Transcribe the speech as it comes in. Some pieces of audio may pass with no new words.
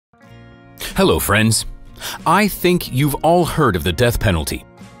Hello, friends. I think you've all heard of the death penalty.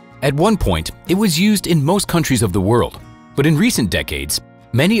 At one point, it was used in most countries of the world, but in recent decades,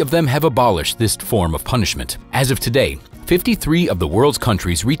 many of them have abolished this form of punishment. As of today, 53 of the world's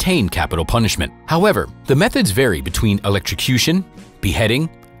countries retain capital punishment. However, the methods vary between electrocution, beheading,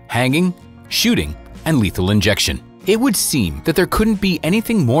 hanging, shooting, and lethal injection. It would seem that there couldn't be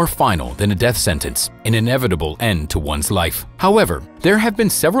anything more final than a death sentence, an inevitable end to one's life. However, there have been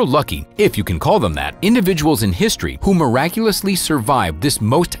several lucky, if you can call them that, individuals in history who miraculously survived this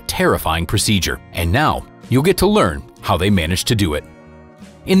most terrifying procedure. And now, you'll get to learn how they managed to do it.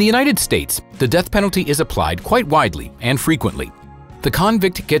 In the United States, the death penalty is applied quite widely and frequently. The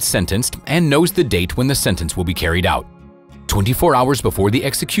convict gets sentenced and knows the date when the sentence will be carried out. 24 hours before the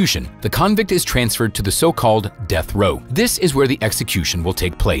execution, the convict is transferred to the so-called death row. This is where the execution will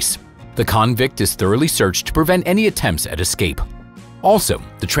take place. The convict is thoroughly searched to prevent any attempts at escape. Also,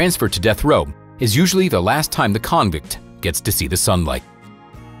 the transfer to death row is usually the last time the convict gets to see the sunlight.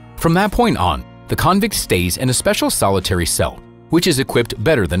 From that point on, the convict stays in a special solitary cell, which is equipped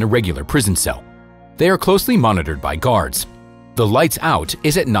better than a regular prison cell. They are closely monitored by guards. The lights out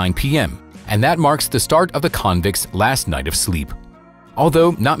is at 9 p.m., and that marks the start of the convict's last night of sleep,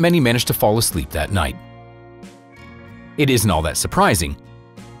 although not many manage to fall asleep that night. It isn't all that surprising,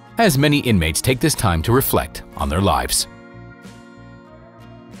 as many inmates take this time to reflect on their lives.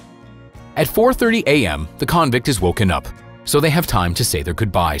 At 4:30 a.m., the convict is woken up, so they have time to say their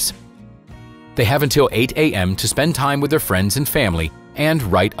goodbyes. They have until 8 a.m. to spend time with their friends and family and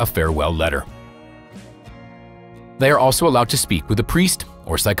write a farewell letter. They are also allowed to speak with a priest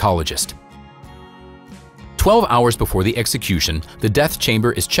or psychologist. 12 hours before the execution, the death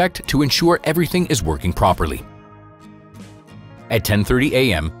chamber is checked to ensure everything is working properly. At 10:30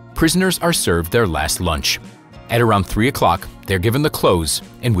 a.m., prisoners are served their last lunch. At around 3 o'clock, they're given the clothes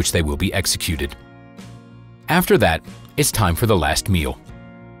in which they will be executed. After that, it's time for the last meal.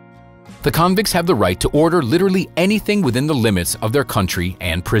 The convicts have the right to order literally anything within the limits of their country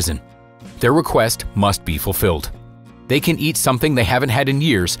and prison. Their request must be fulfilled. They can eat something they haven't had in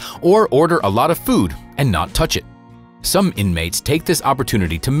years or order a lot of food and not touch it. Some inmates take this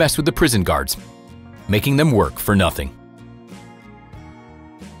opportunity to mess with the prison guards, making them work for nothing.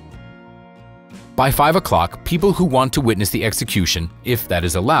 By 5 o'clock, people who want to witness the execution, if that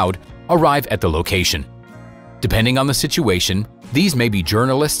is allowed, arrive at the location. Depending on the situation, these may be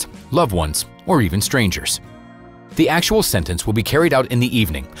journalists, loved ones, or even strangers. The actual sentence will be carried out in the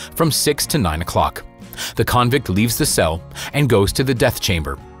evening from 6 to 9 o'clock. The convict leaves the cell and goes to the death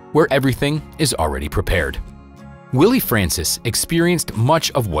chamber, where everything is already prepared. Willie Francis experienced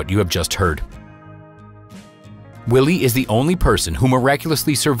much of what you have just heard. Willie is the only person who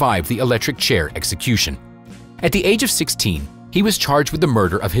miraculously survived the electric chair execution. At the age of 16, he was charged with the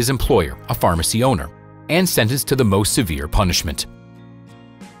murder of his employer, a pharmacy owner, and sentenced to the most severe punishment.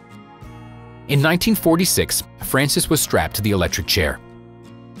 In 1946, Francis was strapped to the electric chair.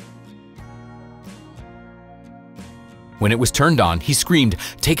 When it was turned on, he screamed,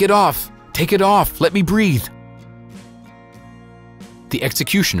 "Take it off! Take it off! Let me breathe!" The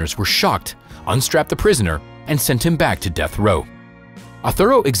executioners were shocked, unstrapped the prisoner, and sent him back to death row. A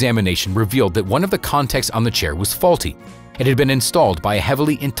thorough examination revealed that one of the contacts on the chair was faulty. It had been installed by a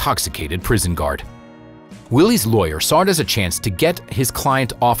heavily intoxicated prison guard. Willie's lawyer saw it as a chance to get his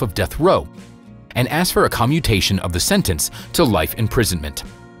client off of death row and asked for a commutation of the sentence to life imprisonment.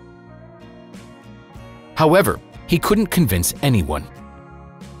 However, he couldn't convince anyone.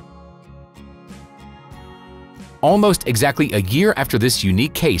 Almost exactly a year after this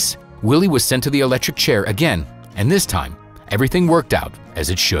unique case, Willie was sent to the electric chair again, and this time, everything worked out as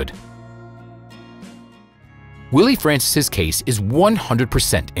it should. Willie Francis's case is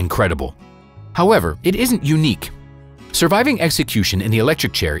 100% incredible. However, it isn't unique. Surviving execution in the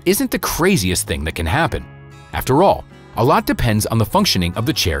electric chair isn't the craziest thing that can happen. After all, a lot depends on the functioning of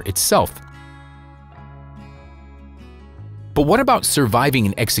the chair itself. But what about surviving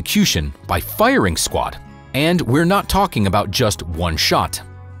an execution by firing squad? And we're not talking about just one shot.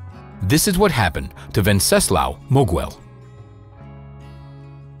 This is what happened to Wenceslao Moguel.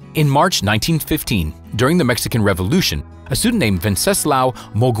 In March 1915, during the Mexican Revolution, a student named Wenceslao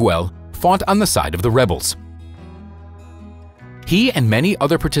Moguel fought on the side of the rebels. He and many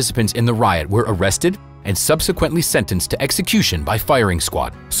other participants in the riot were arrested and subsequently sentenced to execution by firing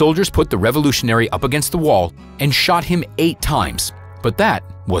squad. Soldiers put the revolutionary up against the wall and shot him 8 times, but that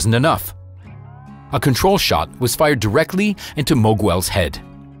wasn't enough. A control shot was fired directly into Moguel's head.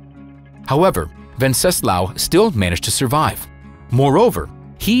 However, Wenceslao still managed to survive. Moreover,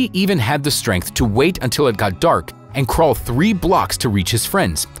 he even had the strength to wait until it got dark and crawl 3 blocks to reach his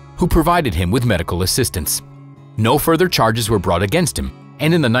friends, who provided him with medical assistance. No further charges were brought against him,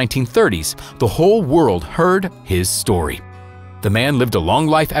 and in the 1930s, the whole world heard his story. The man lived a long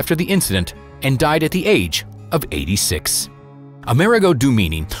life after the incident and died at the age of 86. Amerigo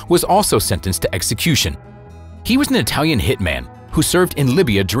Dumini was also sentenced to execution. He was an Italian hitman who served in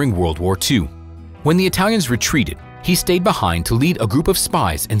Libya during World War II. When the Italians retreated, he stayed behind to lead a group of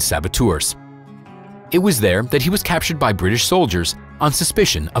spies and saboteurs. It was there that he was captured by British soldiers on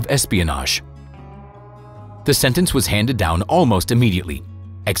suspicion of espionage. The sentence was handed down almost immediately: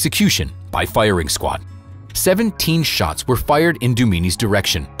 execution by firing squad. 17 shots were fired in Dumini's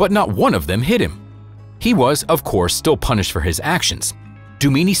direction, but not one of them hit him. He was, of course, still punished for his actions.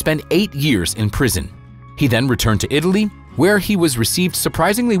 Dumini spent 8 years in prison. He then returned to Italy, where he was received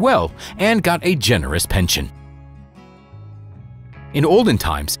surprisingly well and got a generous pension. In olden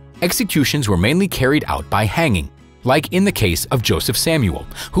times, executions were mainly carried out by hanging, like in the case of Joseph Samuel,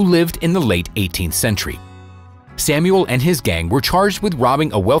 who lived in the late 18th century. Samuel and his gang were charged with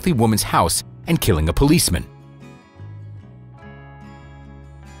robbing a wealthy woman's house and killing a policeman.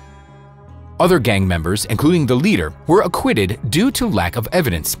 Other gang members, including the leader, were acquitted due to lack of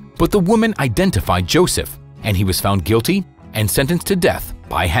evidence, but the woman identified Joseph, and he was found guilty and sentenced to death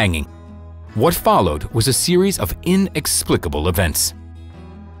by hanging. What followed was a series of inexplicable events.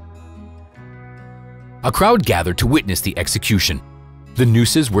 A crowd gathered to witness the execution. The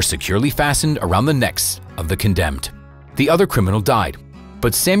nooses were securely fastened around the necks of the condemned. The other criminal died,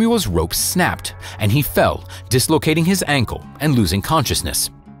 but Samuel's rope snapped and he fell, dislocating his ankle and losing consciousness.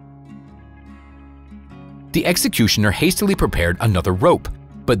 The executioner hastily prepared another rope,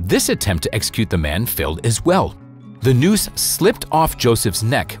 but this attempt to execute the man failed as well. The noose slipped off Joseph's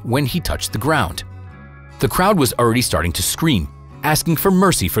neck when he touched the ground. The crowd was already starting to scream, asking for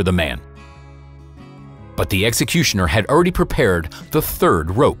mercy for the man. But the executioner had already prepared the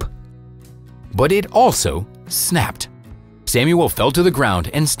third rope. But it also snapped. Samuel fell to the ground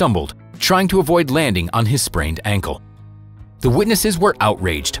and stumbled, trying to avoid landing on his sprained ankle. The witnesses were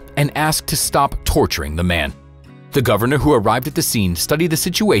outraged and asked to stop torturing the man. The governor who arrived at the scene studied the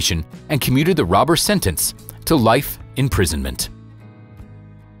situation and commuted the robber's sentence to life imprisonment.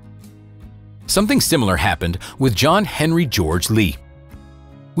 Something similar happened with John Henry George Lee.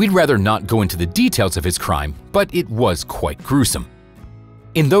 We'd rather not go into the details of his crime, but it was quite gruesome.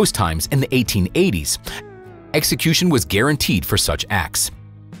 In those times, in the 1880s, execution was guaranteed for such acts.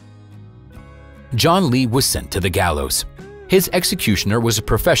 John Lee was sent to the gallows. His executioner was a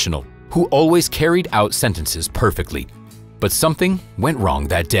professional who always carried out sentences perfectly. But something went wrong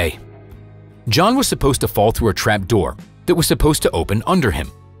that day. John was supposed to fall through a trap door that was supposed to open under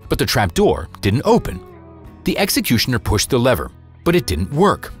him, but the trap door didn't open. The executioner pushed the lever, but it didn't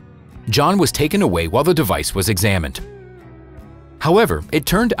work. John was taken away while the device was examined. However, it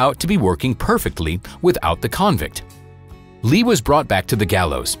turned out to be working perfectly without the convict. Lee was brought back to the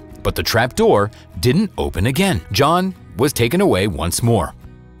gallows, but the trap door didn't open again. John was taken away once more.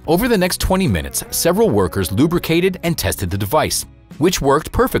 Over the next 20 minutes, several workers lubricated and tested the device, which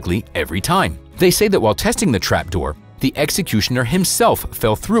worked perfectly every time. They say that while testing the trapdoor, the executioner himself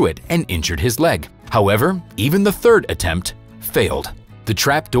fell through it and injured his leg. However, even the third attempt failed. The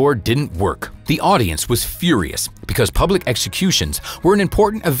trapdoor didn't work. The audience was furious because public executions were an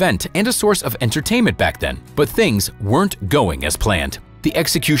important event and a source of entertainment back then, but things weren't going as planned. The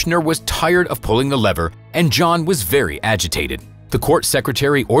executioner was tired of pulling the lever, and John was very agitated. The court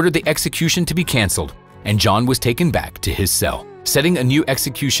secretary ordered the execution to be cancelled, and John was taken back to his cell. Setting a new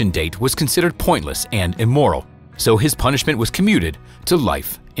execution date was considered pointless and immoral, so his punishment was commuted to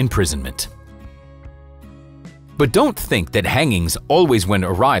life imprisonment. But don't think that hangings always went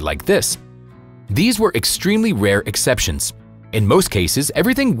awry like this. These were extremely rare exceptions. In most cases,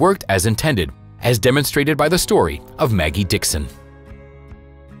 everything worked as intended, as demonstrated by the story of Maggie Dixon.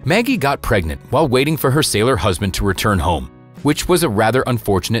 Maggie got pregnant while waiting for her sailor husband to return home, which was a rather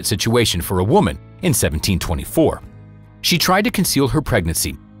unfortunate situation for a woman in 1724. She tried to conceal her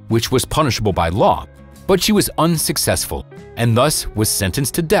pregnancy, which was punishable by law, but she was unsuccessful and thus was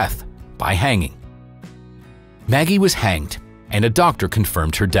sentenced to death by hanging. Maggie was hanged, and a doctor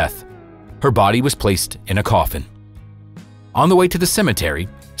confirmed her death. Her body was placed in a coffin. On the way to the cemetery,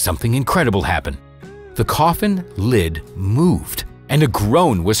 something incredible happened. The coffin lid moved, and a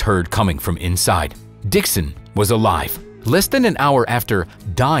groan was heard coming from inside. Dixon was alive. Less than an hour after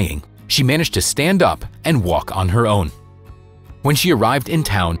dying, she managed to stand up and walk on her own. When she arrived in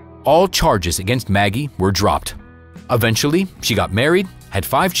town, all charges against Maggie were dropped. Eventually, she got married, had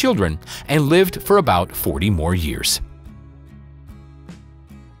 5 children, and lived for about 40 more years.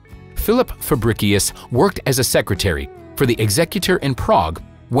 Philip Fabricius worked as a secretary for the executor in Prague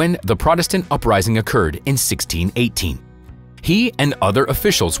when the Protestant uprising occurred in 1618. He and other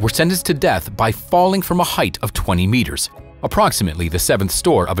officials were sentenced to death by falling from a height of 20 meters, approximately the 7th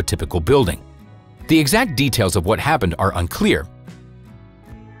story of a typical building. The exact details of what happened are unclear,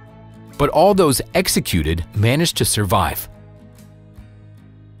 but all those executed managed to survive.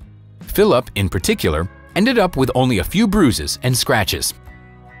 Philip, in particular, ended up with only a few bruises and scratches.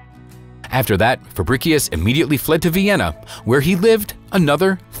 After that, Fabricius immediately fled to Vienna, where he lived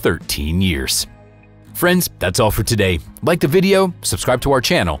another 13 years. Friends, that's all for today. Like the video, subscribe to our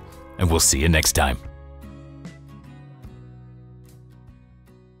channel, and we'll see you next time.